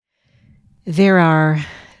There are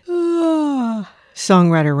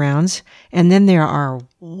songwriter rounds, and then there are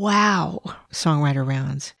wow songwriter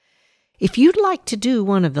rounds. If you'd like to do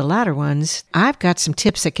one of the latter ones, I've got some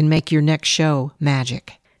tips that can make your next show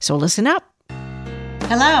magic. So listen up.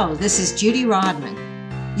 Hello, this is Judy Rodman.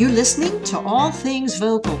 You're listening to All Things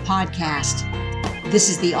Vocal podcast. This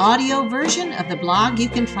is the audio version of the blog you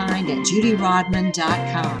can find at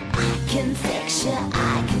judyrodman.com. I can fix you,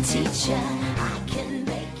 I can teach you, I can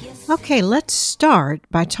make you... Okay, let's start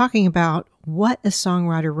by talking about what a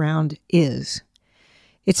songwriter round is.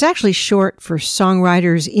 It's actually short for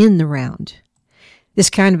Songwriters in the Round. This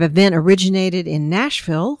kind of event originated in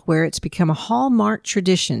Nashville, where it's become a hallmark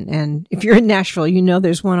tradition. And if you're in Nashville, you know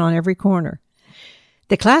there's one on every corner.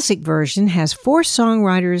 The classic version has 4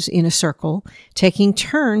 songwriters in a circle, taking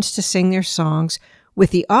turns to sing their songs,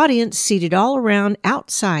 with the audience seated all around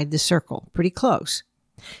outside the circle, pretty close.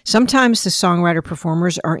 Sometimes the songwriter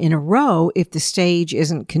performers are in a row if the stage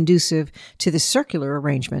isn't conducive to the circular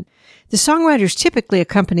arrangement. The songwriters typically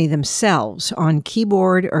accompany themselves on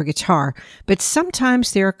keyboard or guitar, but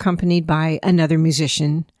sometimes they're accompanied by another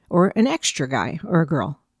musician or an extra guy or a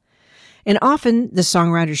girl. And often the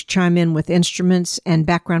songwriters chime in with instruments and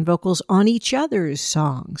background vocals on each other's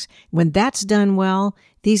songs. When that's done well,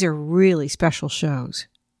 these are really special shows.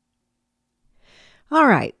 All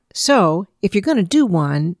right, so if you're going to do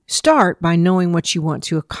one, start by knowing what you want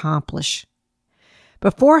to accomplish.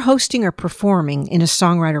 Before hosting or performing in a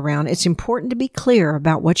songwriter round, it's important to be clear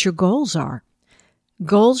about what your goals are.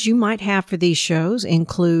 Goals you might have for these shows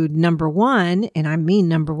include number 1, and I mean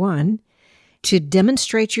number 1, to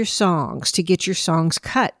demonstrate your songs, to get your songs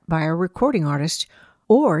cut by a recording artist,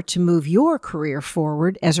 or to move your career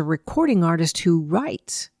forward as a recording artist who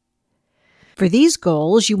writes. For these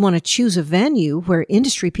goals, you want to choose a venue where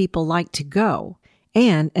industry people like to go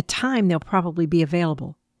and a time they'll probably be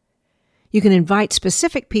available. You can invite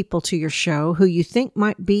specific people to your show who you think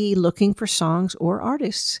might be looking for songs or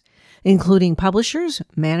artists, including publishers,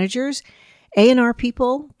 managers, A&R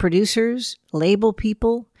people, producers, label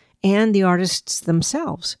people, and the artists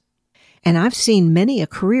themselves. And I've seen many a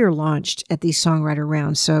career launched at these songwriter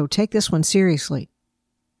rounds, so take this one seriously.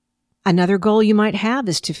 Another goal you might have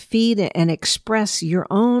is to feed and express your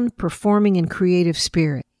own performing and creative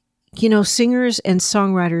spirit. You know, singers and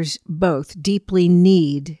songwriters both deeply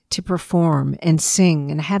need to perform and sing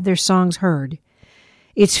and have their songs heard.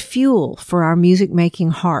 It's fuel for our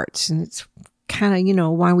music-making hearts, and it's kind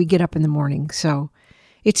of, why we get up in the morning, so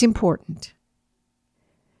it's important.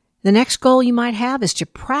 The next goal you might have is to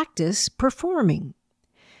practice performing.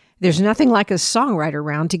 There's nothing like a songwriter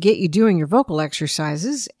round to get you doing your vocal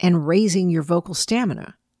exercises and raising your vocal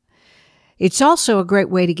stamina. It's also a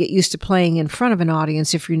great way to get used to playing in front of an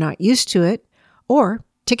audience if you're not used to it, or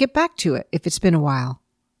to get back to it if it's been a while.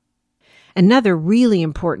 Another really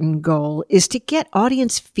important goal is to get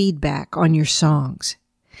audience feedback on your songs.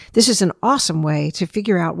 This is an awesome way to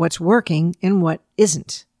figure out what's working and what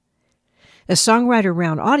isn't. A songwriter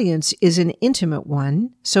round audience is an intimate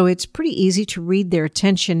one, so it's pretty easy to read their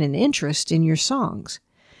attention and interest in your songs.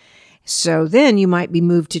 So then you might be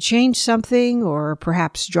moved to change something, or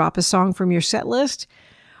perhaps drop a song from your set list,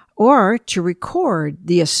 or to record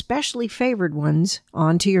the especially favored ones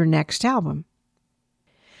onto your next album.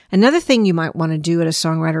 Another thing you might want to do at a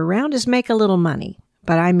songwriter round is make a little money,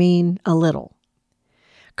 but I mean a little.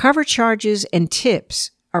 Cover charges and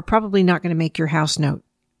tips are probably not going to make your house note,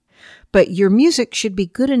 but your music should be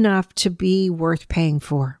good enough to be worth paying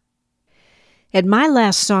for. At my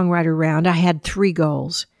last songwriter round, I had 3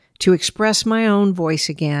 goals: to express my own voice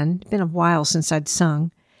again, it's been a while since I'd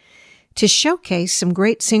sung, to showcase some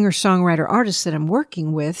great singer-songwriter artists that I'm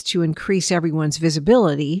working with to increase everyone's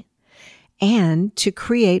visibility, and to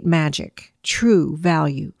create magic, true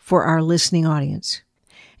value for our listening audience.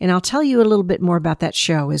 And I'll tell you a little bit more about that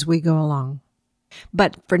show as we go along.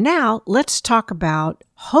 But for now, let's talk about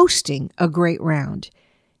hosting a great round.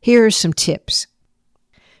 Here are some tips.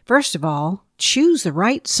 First of all, choose the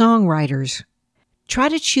right songwriters. Try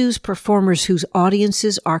to choose performers whose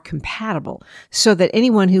audiences are compatible so that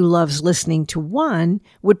anyone who loves listening to one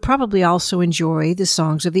would probably also enjoy the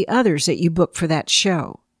songs of the others that you book for that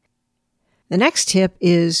show. The next tip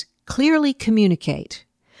is clearly communicate.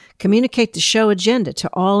 Communicate the show agenda to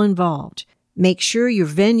all involved. Make sure your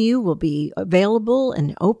venue will be available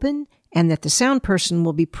and open, and that the sound person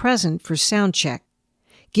will be present for sound check.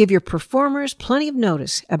 Give your performers plenty of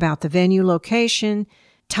notice about the venue location,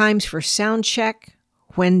 times for sound check,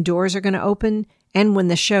 when doors are going to open, and when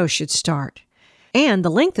the show should start. And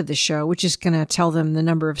the length of the show, which is going to tell them the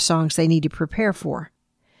number of songs they need to prepare for.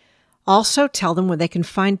 Also, tell them where they can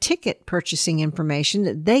find ticket purchasing information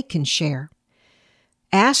that they can share.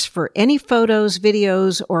 Ask for any photos,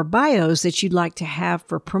 videos, or bios that you'd like to have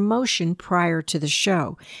for promotion prior to the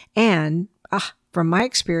show. And, from my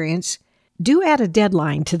experience, do add a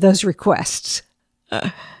deadline to those requests.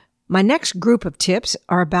 My next group of tips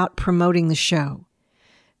are about promoting the show.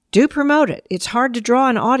 Do promote it. It's hard to draw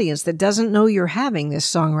an audience that doesn't know you're having this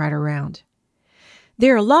songwriter round.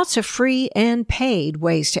 There are lots of free and paid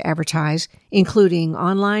ways to advertise, including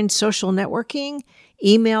online social networking,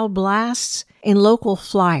 email blasts, and local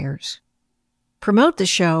flyers. Promote the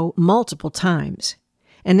show multiple times.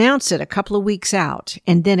 Announce it a couple of weeks out,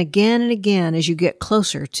 and then again and again as you get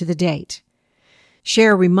closer to the date.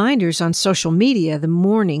 Share reminders on social media the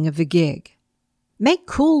morning of the gig. Make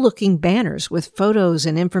cool-looking banners with photos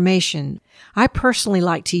and information. I personally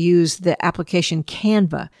like to use the application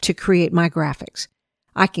Canva to create my graphics.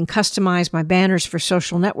 I can customize my banners for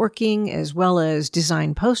social networking as well as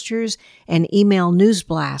design posters and email news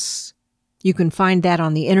blasts. You can find that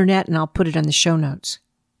on the internet, and I'll put it in the show notes.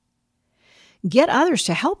 Get others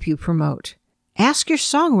to help you promote. Ask your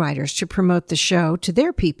songwriters to promote the show to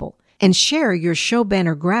their people and share your show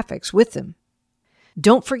banner graphics with them.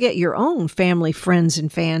 Don't forget your own family, friends,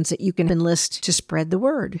 and fans that you can enlist to spread the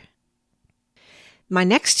word. My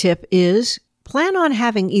next tip is plan on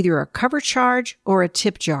having either a cover charge or a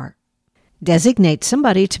tip jar. Designate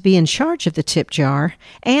somebody to be in charge of the tip jar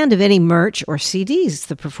and of any merch or CDs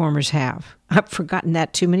the performers have. I've forgotten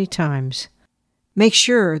that too many times. Make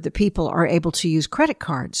sure that people are able to use credit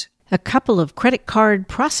cards. A couple of credit card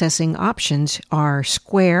processing options are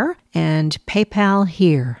Square and PayPal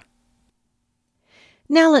Here.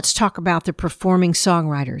 Now let's talk about the performing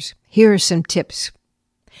songwriters. Here are some tips.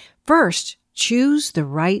 First, choose the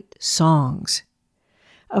right songs.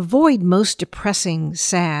 Avoid most depressing,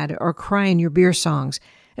 sad, or cry in your beer songs.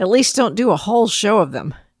 At least don't do a whole show of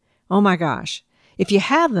them. Oh my gosh. If you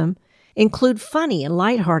have them, include funny and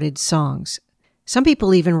lighthearted songs. Some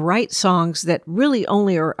people even write songs that really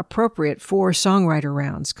only are appropriate for songwriter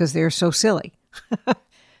rounds because they're so silly.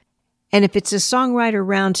 And if it's a songwriter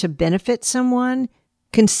round to benefit someone,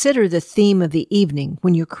 consider the theme of the evening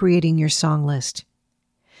when you're creating your song list.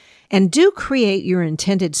 And do create your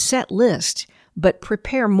intended set list, but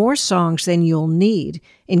prepare more songs than you'll need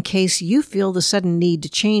in case you feel the sudden need to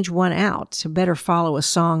change one out to better follow a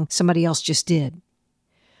song somebody else just did.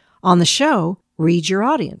 On the show, read your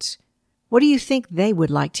audience. What do you think they would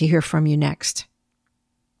like to hear from you next?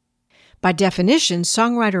 By definition,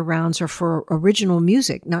 songwriter rounds are for original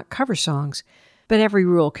music, not cover songs, but every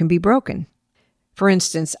rule can be broken. For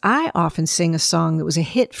instance, I often sing a song that was a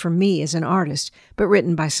hit for me as an artist, but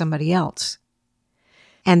written by somebody else.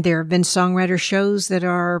 And there have been songwriter shows that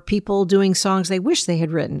are people doing songs they wish they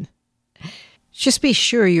had written. Just be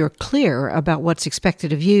sure you're clear about what's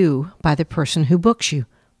expected of you by the person who books you.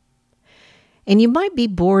 And you might be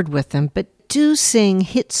bored with them, but do sing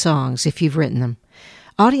hit songs if you've written them.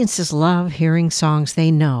 Audiences love hearing songs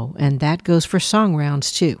they know, and that goes for song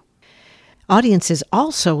rounds too. Audiences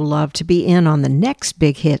also love to be in on the next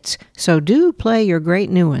big hits, so do play your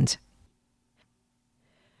great new ones.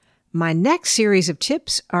 My next series of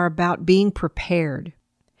tips are about being prepared.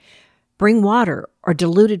 Bring water or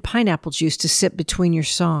diluted pineapple juice to sip between your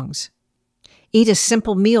songs. Eat a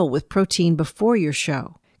simple meal with protein before your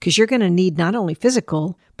show, because you're going to need not only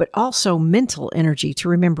physical, but also mental energy to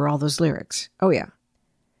remember all those lyrics. Oh yeah.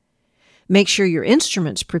 Make sure your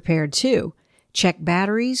instrument's prepared too. Check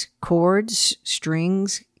batteries, chords,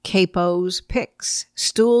 strings, capos, picks,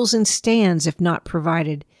 stools, and stands if not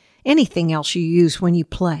provided. Anything else you use when you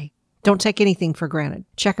play. Don't take anything for granted.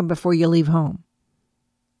 Check them before you leave home.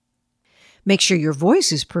 Make sure your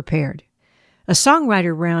voice is prepared. A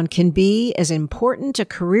songwriter round can be as important a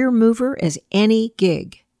career mover as any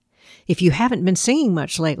gig. If you haven't been singing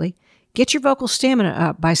much lately, get your vocal stamina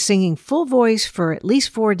up by singing full voice for at least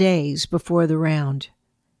 4 days before the round.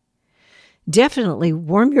 Definitely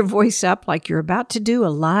warm your voice up like you're about to do a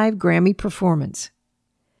live Grammy performance.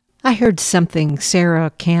 I heard something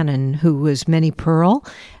Sarah Cannon, who was Minnie Pearl,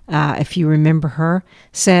 if you remember her,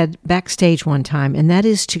 said backstage one time, and that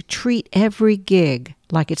is to treat every gig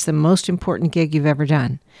like it's the most important gig you've ever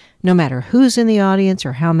done, no matter who's in the audience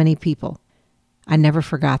or how many people. I never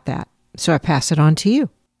forgot that, so I pass it on to you.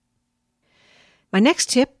 My next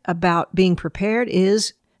tip about being prepared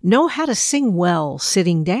is know how to sing well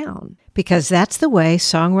sitting down, because that's the way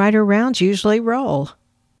songwriter rounds usually roll.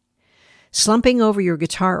 Slumping over your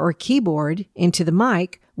guitar or keyboard into the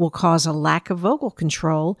mic will cause a lack of vocal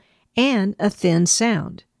control and a thin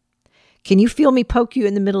sound. Can you feel me poke you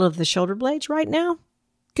in the middle of the shoulder blades right now?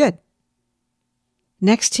 Good.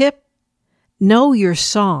 Next tip, Know your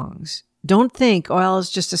songs. Don't think, well,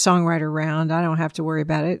 it's just a songwriter round. I don't have to worry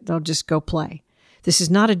about it. They'll just go play. This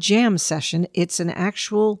is not a jam session. It's an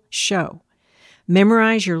actual show.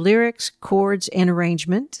 Memorize your lyrics, chords, and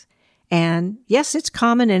arrangement. And yes, it's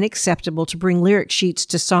common and acceptable to bring lyric sheets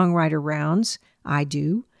to songwriter rounds. I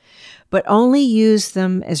do. But only use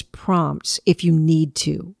them as prompts if you need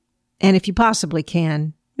to. And if you possibly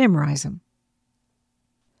can, memorize them.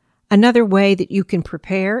 Another way that you can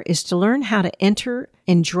prepare is to learn how to enter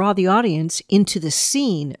and draw the audience into the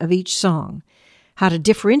scene of each song, how to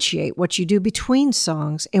differentiate what you do between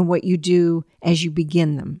songs and what you do as you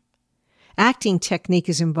begin them. Acting technique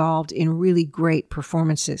is involved in really great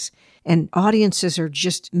performances, and audiences are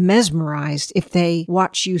just mesmerized if they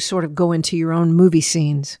watch you sort of go into your own movie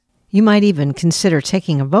scenes. You might even consider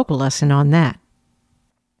taking a vocal lesson on that.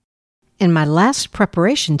 And my last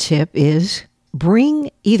preparation tip is bring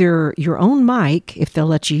either your own mic, if they'll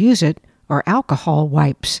let you use it, or alcohol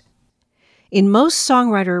wipes. In most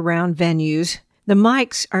songwriter round venues, the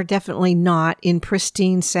mics are definitely not in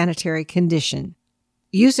pristine sanitary condition.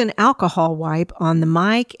 Use an alcohol wipe on the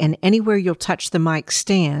mic and anywhere you'll touch the mic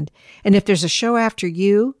stand, and if there's a show after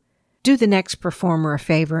you, do the next performer a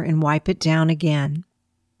favor and wipe it down again.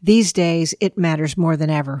 These days, it matters more than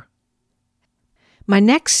ever. My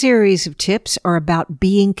next series of tips are about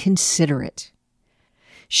being considerate.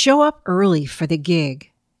 Show up early for the gig.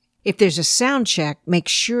 If there's a sound check, make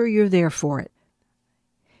sure you're there for it.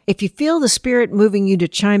 If you feel the spirit moving you to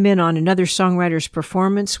chime in on another songwriter's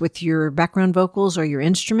performance with your background vocals or your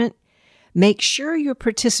instrument, make sure your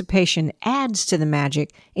participation adds to the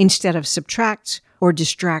magic instead of subtracts or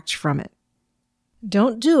distracts from it.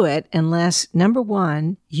 Don't do it unless, number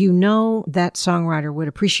one, you know that songwriter would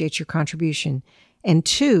appreciate your contribution, and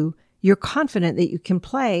two, you're confident that you can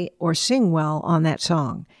play or sing well on that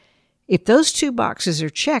song. If those two boxes are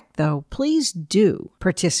checked, though, please do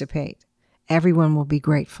participate. Everyone will be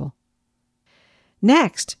grateful.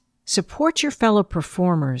 Next, support your fellow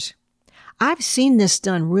performers. I've seen this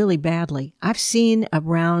done really badly. I've seen a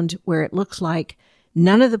round where it looks like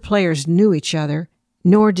none of the players knew each other,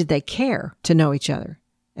 nor did they care to know each other.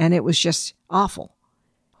 And it was just awful.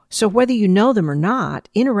 So whether you know them or not,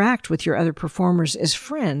 interact with your other performers as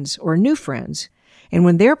friends or new friends. And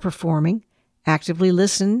when they're performing, actively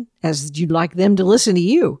listen as you'd like them to listen to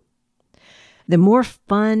you. The more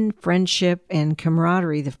fun, friendship, and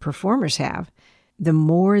camaraderie the performers have, the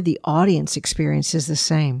more the audience experiences the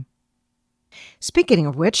same. Speaking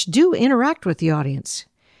of which, do interact with the audience.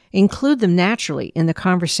 Include them naturally in the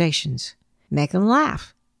conversations. Make them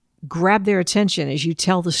laugh. Grab their attention as you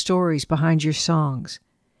tell the stories behind your songs.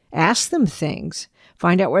 Ask them things.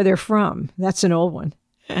 Find out where they're from. That's an old one.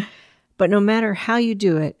 But no matter how you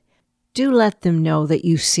do it, do let them know that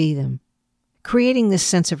you see them. Creating this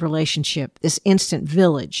sense of relationship, this instant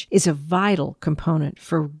village, is a vital component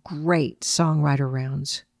for great songwriter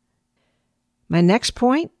rounds. My next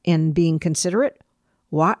point in being considerate,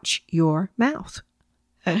 watch your mouth.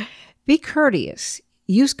 Be courteous.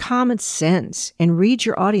 Use common sense and read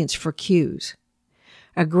your audience for cues.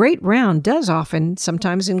 A great round does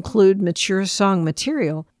sometimes include mature song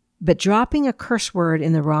material, but dropping a curse word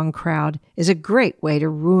in the wrong crowd is a great way to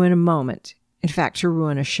ruin a moment. In fact, to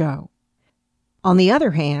ruin a show. On the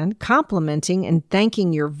other hand, complimenting and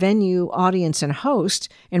thanking your venue, audience, and host,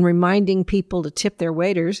 and reminding people to tip their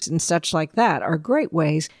waiters and such like that are great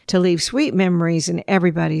ways to leave sweet memories in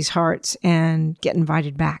everybody's hearts and get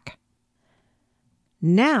invited back.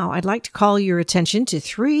 Now, I'd like to call your attention to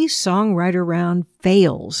 3 songwriter round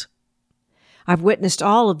fails. I've witnessed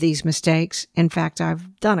all of these mistakes. In fact,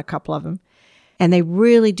 I've done a couple of them, and they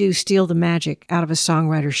really do steal the magic out of a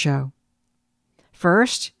songwriter show.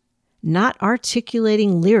 First, not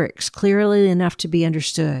articulating lyrics clearly enough to be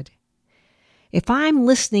understood. If I'm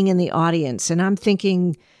listening in the audience and I'm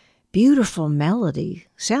thinking, beautiful melody,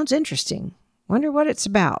 sounds interesting, wonder what it's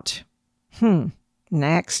about.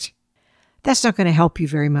 Next. That's not going to help you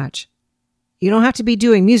very much. You don't have to be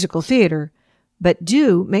doing musical theater, but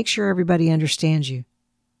do make sure everybody understands you.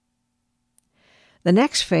 The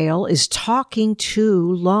next fail is talking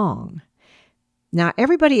too long. Now,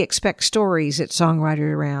 everybody expects stories at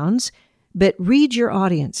songwriter rounds, but read your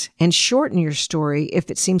audience and shorten your story if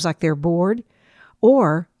it seems like they're bored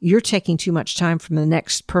or you're taking too much time from the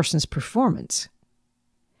next person's performance.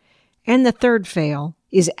 And the third fail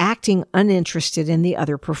is acting uninterested in the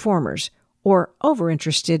other performers or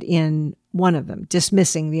overinterested in one of them,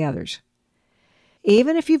 dismissing the others.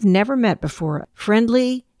 Even if you've never met before,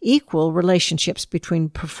 friendly, equal relationships between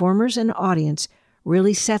performers and audience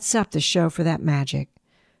really sets up the show for that magic.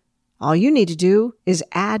 All you need to do is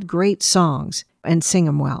add great songs and sing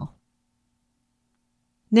them well.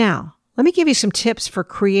 Now, let me give you some tips for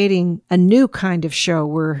creating a new kind of show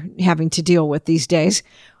we're having to deal with these days,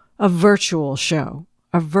 a virtual show,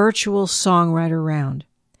 a virtual songwriter round.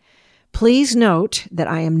 Please note that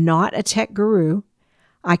I am not a tech guru.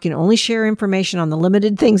 I can only share information on the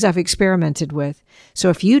limited things I've experimented with. So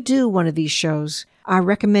if you do one of these shows, I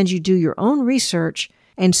recommend you do your own research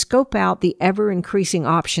and scope out the ever-increasing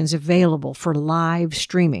options available for live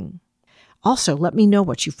streaming. Also, let me know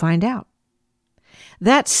what you find out.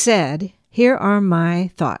 That said, here are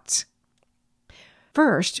my thoughts.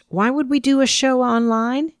 First, why would we do a show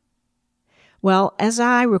online? Well, as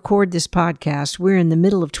I record this podcast, we're in the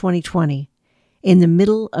middle of 2020, in the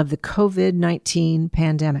middle of the COVID-19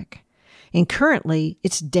 pandemic. And currently,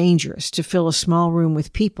 it's dangerous to fill a small room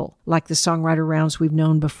with people like the songwriter rounds we've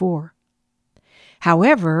known before.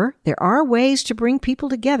 However, there are ways to bring people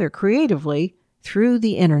together creatively through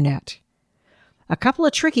the internet. A couple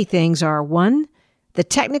of tricky things are, one, the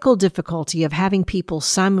technical difficulty of having people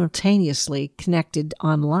simultaneously connected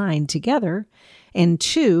online together, and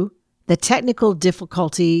two, the technical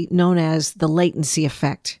difficulty known as the latency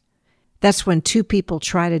effect. That's when two people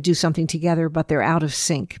try to do something together, but they're out of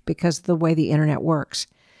sync because of the way the internet works.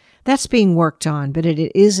 That's being worked on, but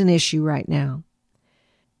it is an issue right now.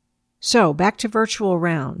 So, back to virtual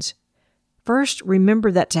rounds. First,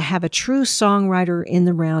 remember that to have a true songwriter in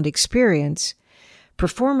the round experience,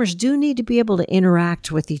 performers do need to be able to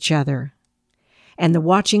interact with each other. And the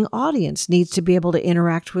watching audience needs to be able to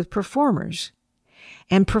interact with performers.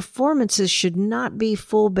 And performances should not be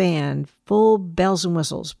full band, full bells and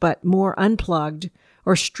whistles, but more unplugged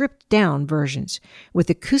or stripped down versions with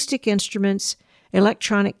acoustic instruments,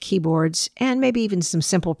 electronic keyboards, and maybe even some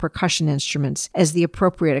simple percussion instruments as the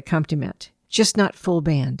appropriate accompaniment, just not full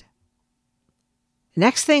band. The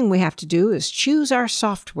next thing we have to do is choose our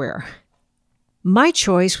software. My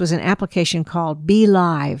choice was an application called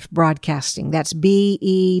BeLive Broadcasting. That's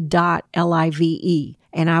be.live.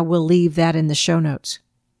 And I will leave that in the show notes.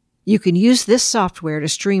 You can use this software to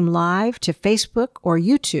stream live to Facebook or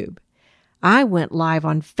YouTube. I went live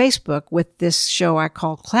on Facebook with this show I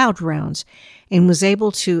call Cloud Rounds and was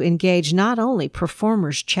able to engage not only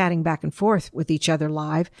performers chatting back and forth with each other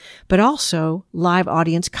live, but also live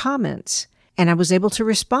audience comments. And I was able to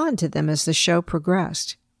respond to them as the show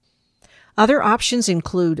progressed. Other options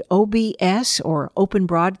include OBS or Open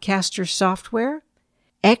Broadcaster software,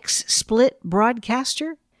 XSplit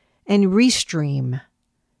Broadcaster, and Restream.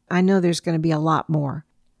 I know there's going to be a lot more.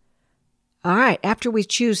 All right, after we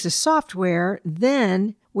choose the software,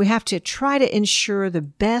 then we have to try to ensure the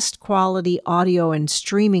best quality audio and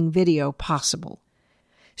streaming video possible.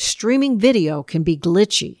 Streaming video can be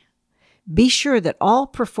glitchy. Be sure that all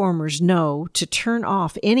performers know to turn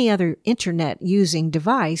off any other internet-using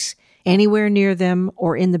device anywhere near them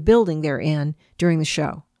or in the building they're in during the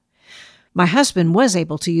show. My husband was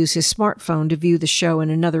able to use his smartphone to view the show in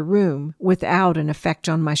another room without an effect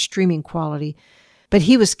on my streaming quality, but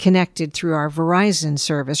he was connected through our Verizon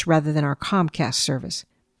service rather than our Comcast service.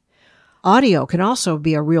 Audio can also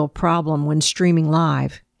be a real problem when streaming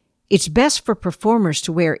live. It's best for performers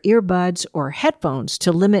to wear earbuds or headphones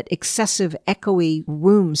to limit excessive echoey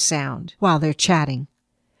room sound while they're chatting.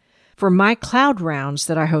 For my Cloud Rounds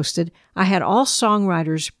that I hosted, I had all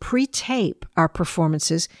songwriters pre-tape our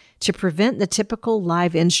performances to prevent the typical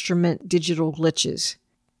live instrument digital glitches.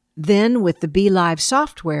 Then, with the BeLive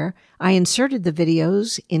software, I inserted the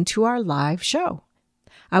videos into our live show.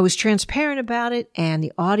 I was transparent about it, and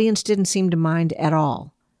the audience didn't seem to mind at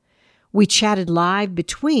all. We chatted live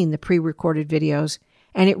between the pre-recorded videos,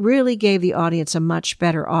 and it really gave the audience a much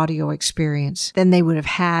better audio experience than they would have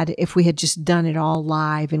had if we had just done it all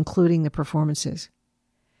live, including the performances.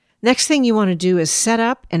 Next thing you want to do is set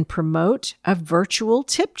up and promote a virtual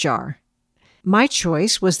tip jar. My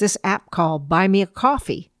choice was this app called Buy Me a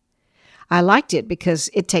Coffee. I liked it because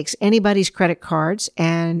it takes anybody's credit cards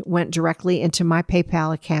and went directly into my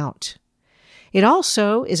PayPal account. It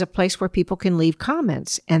also is a place where people can leave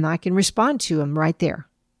comments, and I can respond to them right there.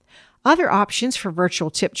 Other options for virtual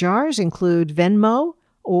tip jars include Venmo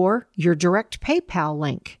or your direct PayPal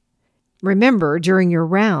link. Remember during your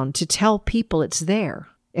round to tell people it's there.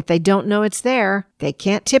 If they don't know it's there, they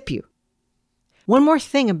can't tip you. One more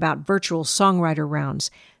thing about virtual songwriter rounds.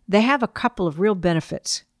 They have a couple of real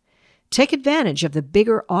benefits. Take advantage of the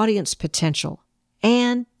bigger audience potential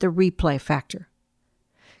and the replay factor.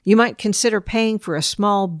 You might consider paying for a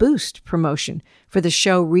small boost promotion for the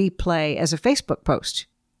show replay as a Facebook post.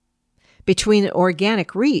 Between the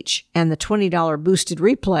organic reach and the $20 boosted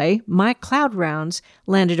replay, my Cloud Rounds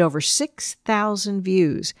landed over 6,000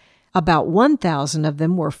 views. About 1,000 of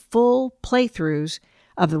them were full playthroughs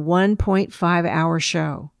of the 1.5-hour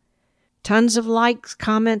show. Tons of likes,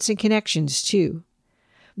 comments, and connections, too.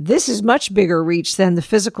 This is much bigger reach than the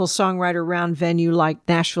physical songwriter round venue like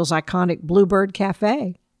Nashville's iconic Bluebird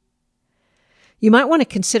Cafe. You might want to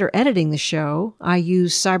consider editing the show. I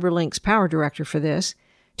use CyberLink's Power Director for this,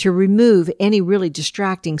 to remove any really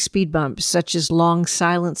distracting speed bumps, such as long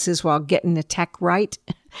silences while getting the tech right,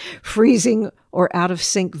 freezing or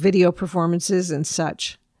out-of-sync video performances, and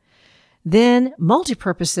such. Then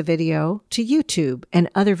multipurpose the video to YouTube and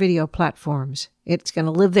other video platforms. It's going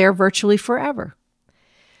to live there virtually forever.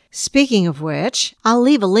 Speaking of which, I'll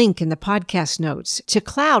leave a link in the podcast notes to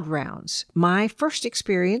Cloud Rounds, my first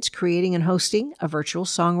experience creating and hosting a virtual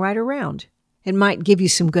songwriter round. It might give you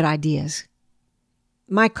some good ideas.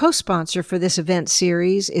 My co-sponsor for this event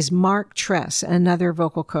series is Mark Tress, another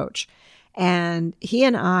vocal coach, and he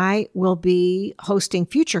and I will be hosting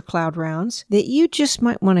future Cloud Rounds that you just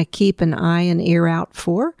might want to keep an eye and ear out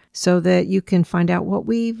for so that you can find out what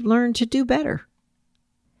we've learned to do better.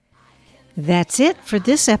 That's it for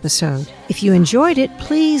this episode. If you enjoyed it,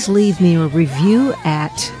 please leave me a review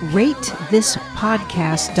at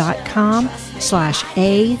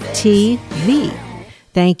ratethispodcast.com/ATV.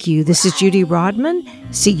 Thank you. This is Judy Rodman.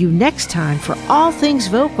 See you next time for All Things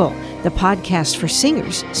Vocal, the podcast for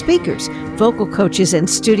singers, speakers, vocal coaches, and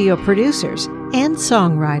studio producers and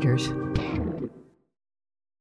songwriters.